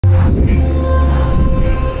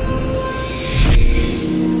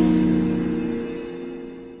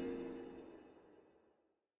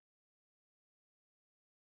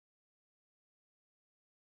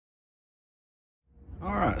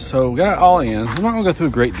All right, so we got it all in. I'm not gonna go through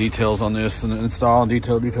great details on this and install and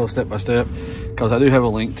detail step by step, because I do have a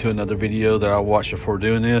link to another video that I watched before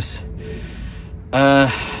doing this.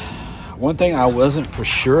 One thing I wasn't for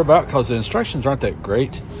sure about, because the instructions aren't that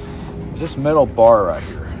great, is this metal bar right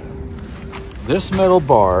here. This metal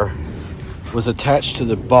bar was attached to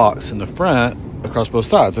the box in the front across both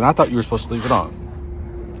sides, and I thought you were supposed to leave it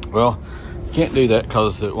on. Well, you can't do that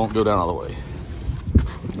because it won't go down all the way.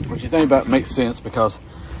 What you think about makes sense, because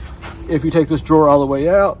if you take this drawer all the way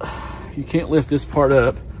out, you can't lift this part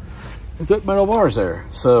up if that metal bar is there.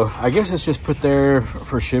 So I guess it's just put there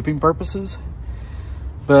for shipping purposes.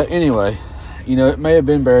 But anyway, you know, it may have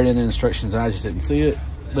been buried in the instructions and I just didn't see it.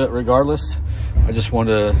 But regardless, I just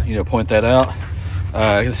wanted to, you know, point that out.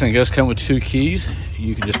 This thing does come with 2 keys.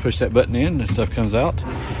 You can just push that button in and stuff comes out.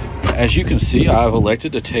 As you can see, I've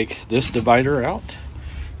elected to take this divider out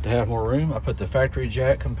to have more room. I put the factory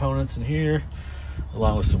jack components in here,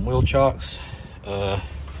 along with some wheel chocks.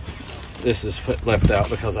 This is left out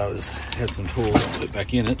because I had some tools to put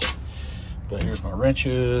back in it. But here's my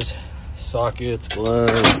wrenches, sockets,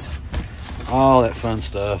 gloves, all that fun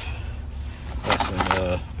stuff. Got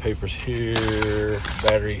some papers here,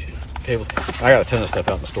 battery cables. I got a ton of stuff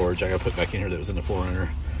out in storage I gotta put back in here that was in the 4Runner.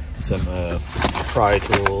 Some pry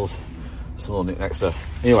tools, some little knick-knack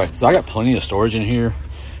stuff. Anyway, so I got plenty of storage in here.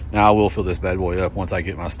 Now I will fill this bad boy up once I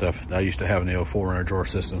get my stuff that I used to have in the old 4Runner drawer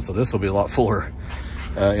system, so this will be a lot fuller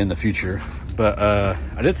in the future. But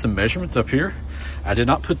I did some measurements up here. I did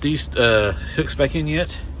not put these hooks back in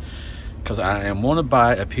yet, because I am want to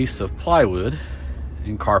buy a piece of plywood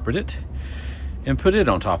and carpet it and put it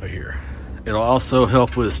on top of here. It'll also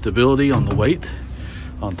help with stability on the weight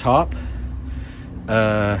on top.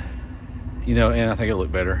 You know, and I think it'll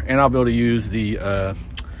look better. And I'll be able to use the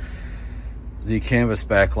canvas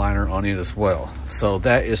back liner on it as well. So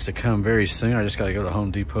that is to come very soon. I just got to go to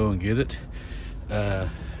Home Depot and get it.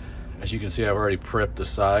 As you can see, I've already prepped the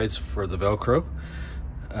sides for the Velcro,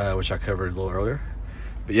 which I covered a little earlier.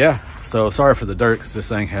 But yeah, so sorry for the dirt, because this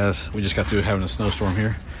thing we just got through having a snowstorm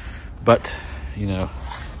here. But, you know,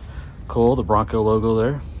 cool, the Bronco logo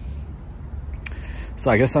there. So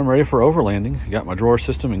I guess I'm ready for overlanding. Got my drawer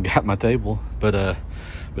system and got my table. But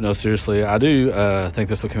no, seriously, I do think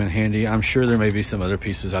this will come in handy. I'm sure there may be some other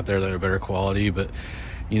pieces out there that are better quality, but,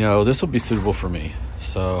 you know, this will be suitable for me.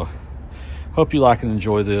 So hope you like and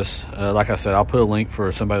enjoy this. Like I said, I'll put a link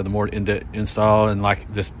for somebody with a more in-depth install. And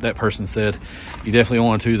like that person said, you definitely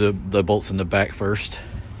want to do the bolts in the back first.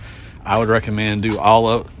 I would recommend do all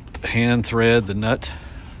of hand thread the nut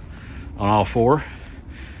on all 4,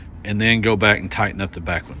 and then go back and tighten up the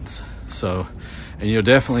back ones. So, and you'll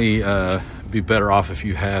definitely be better off if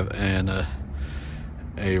you have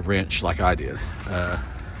a wrench like I did. Let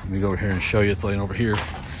me go over here and show you. It's laying over here.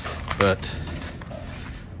 But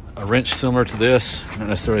a wrench similar to this, not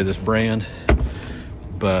necessarily this brand,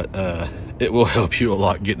 but it will help you a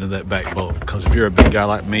lot getting to that back bolt, because if you're a big guy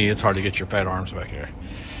like me, it's hard to get your fat arms back here.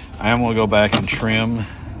 I am going to go back and trim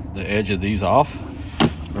the edge of these off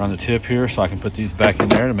around the tip here, so I can put these back in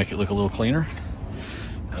there to make it look a little cleaner.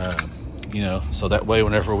 You know, so that way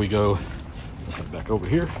whenever we go, let's look back over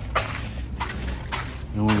here,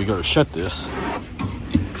 and when we go to shut this,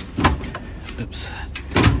 oops,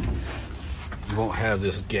 you won't have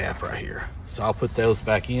this gap right here. So I'll put those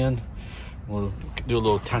back in. We'll do a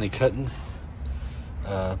little tiny cutting.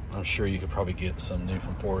 I'm sure you could probably get some new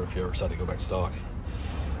from Ford if you ever decide to go back to stock.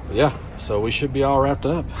 But yeah, so we should be all wrapped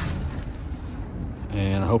up.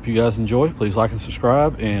 And I hope you guys enjoy. Please like and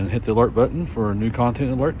subscribe and hit the alert button for new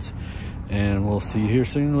content alerts. And we'll see you here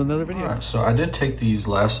soon with another video. All right, so I did take these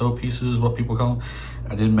lasso pieces, what people call them.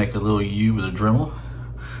 I did make a little U with a Dremel.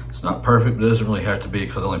 It's not perfect, but it doesn't really have to be,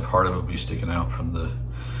 because only part of it will be sticking out from the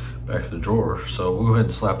back of the drawer. So we'll go ahead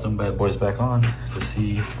and slap them bad boys back on to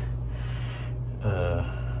see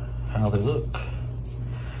how they look.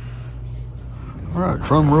 All right,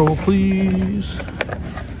 drum roll, please.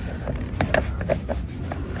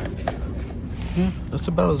 Yeah, that's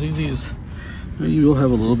about as easy as, you will have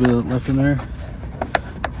a little bit left in there,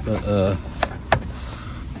 but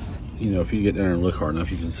you know, if you get down there and look hard enough,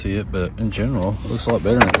 you can see it. But in general, it looks a lot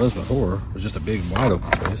better than it was before. It was just a big wide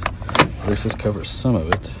open space. At least this covers some of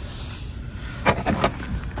it.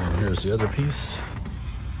 And here's the other piece.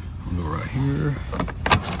 We'll go right here.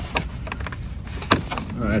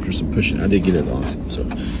 All right, after some pushing, I did get it off, so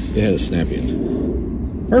it had a snap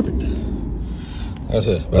in. Perfect. Like I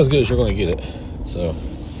said, about as good as you're going to get it. So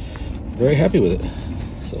very happy with it.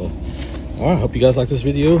 So all right, hope you guys like this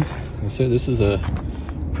video. Like I said, this is a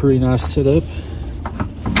pretty nice setup,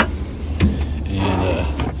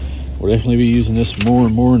 and we'll definitely be using this more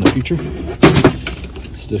and more in the future.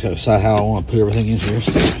 just gotta decide how I want to put everything in here.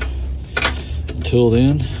 So until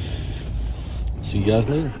then, see you guys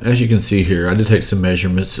later. As you can see here, I did take some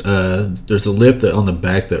measurements. There's a lip that on the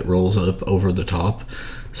back that rolls up over the top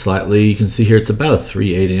slightly. You can see here it's about a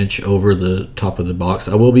 3/8 inch over the top of the box.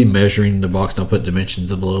 I will be measuring the box, and I'll put dimensions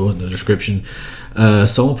below in the description. So I'm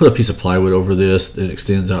gonna put a piece of plywood over this that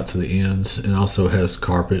extends out to the ends, and also has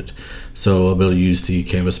carpet, so I'll be able to use the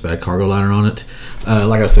canvas bag cargo liner on it.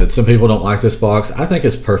 Like I said, some people don't like this box. I think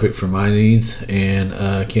it's perfect for my needs, and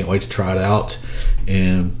can't wait to try it out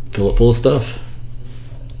and fill it full of stuff.